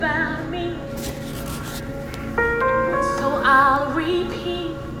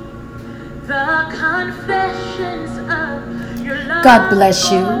God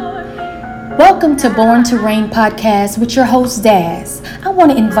bless you. Welcome to Born2Reign podcast with your host Daz. I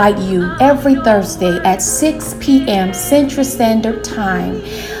want to invite you every Thursday at 6 p.m. Central Standard Time.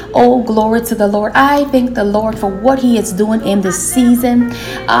 Oh, glory to the Lord. I thank the Lord for what He is doing in this season.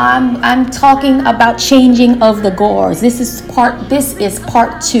 I'm talking about changing of the guards. This is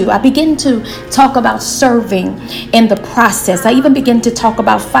part 2. I begin to talk about serving in the process. I even begin to talk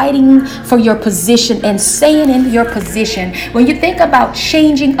about fighting for your position and staying in your position. When you think about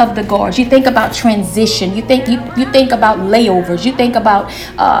changing of the guards, you think about transition. You think about layovers. You think about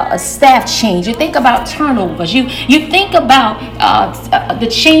a staff change. You think about turnovers. You think about the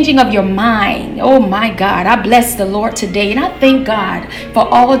changing of your mind. Oh my God, I bless the Lord today, and I thank God for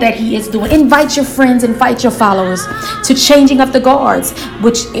all that He is doing. Invite your friends, invite your followers to Changing of the Guards,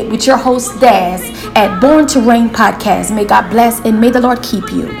 with your host Daz at Born2Reign podcast. May God bless and may the Lord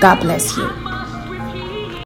keep you. God bless you.